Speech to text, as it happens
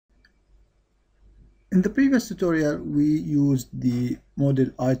In the previous tutorial, we used the model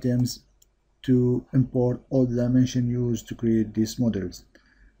items to import all the dimensions used to create these models.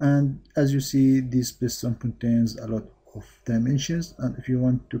 And as you see, this piston contains a lot of dimensions, and if you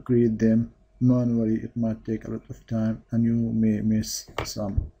want to create them manually, it might take a lot of time and you may miss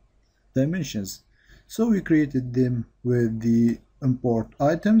some dimensions. So we created them with the import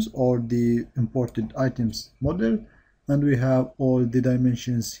items or the imported items model, and we have all the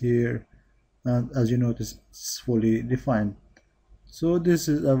dimensions here, and as you notice, it's fully defined. So this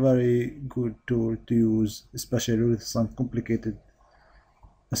is a very good tool to use, especially with some complicated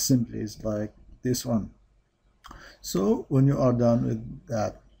assemblies like this one. So when you are done with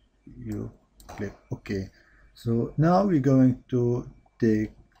that, you click OK. So now we're going to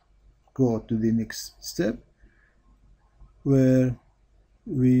go to the next step, where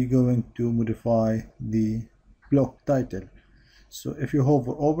we're going to modify the block title. So if you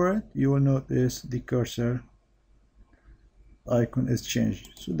hover over it, you will notice the cursor icon is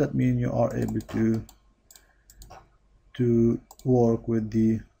changed. So that means you are able to work with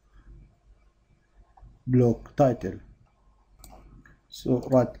the block title. So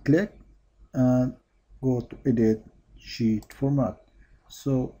right click and go to edit sheet format.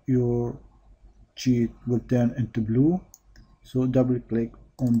 So your sheet will turn into blue. So double click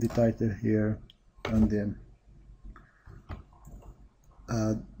on the title here and then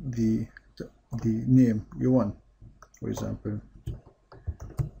add the name you want. For example,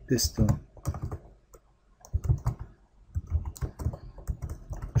 piston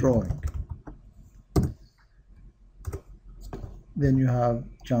drawing. Then you have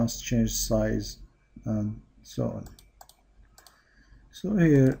chance to change size and so on. So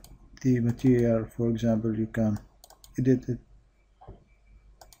here the material, for example, you can edit it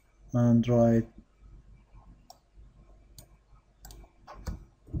and write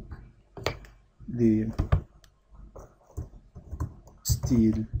the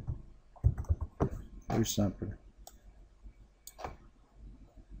steel, for example.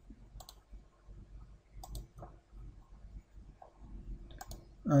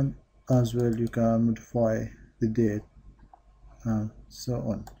 And as well you can modify the date and so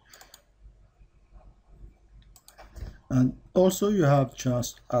on. And also you have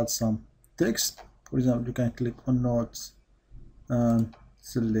chance to add some text. For example, you can click on notes and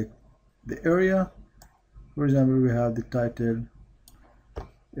select the area. For example, we have the title,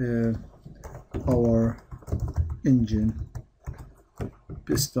 our engine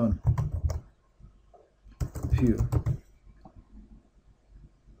piston view.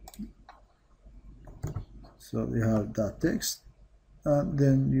 So we have that text, and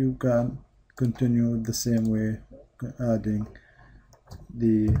then you can continue the same way, adding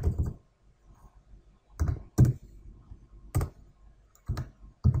the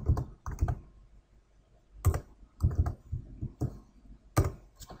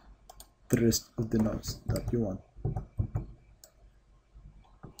rest of the notes that you want.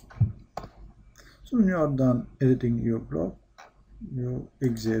 So when you are done editing your block, you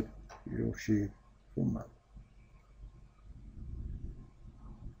exit your sheet format.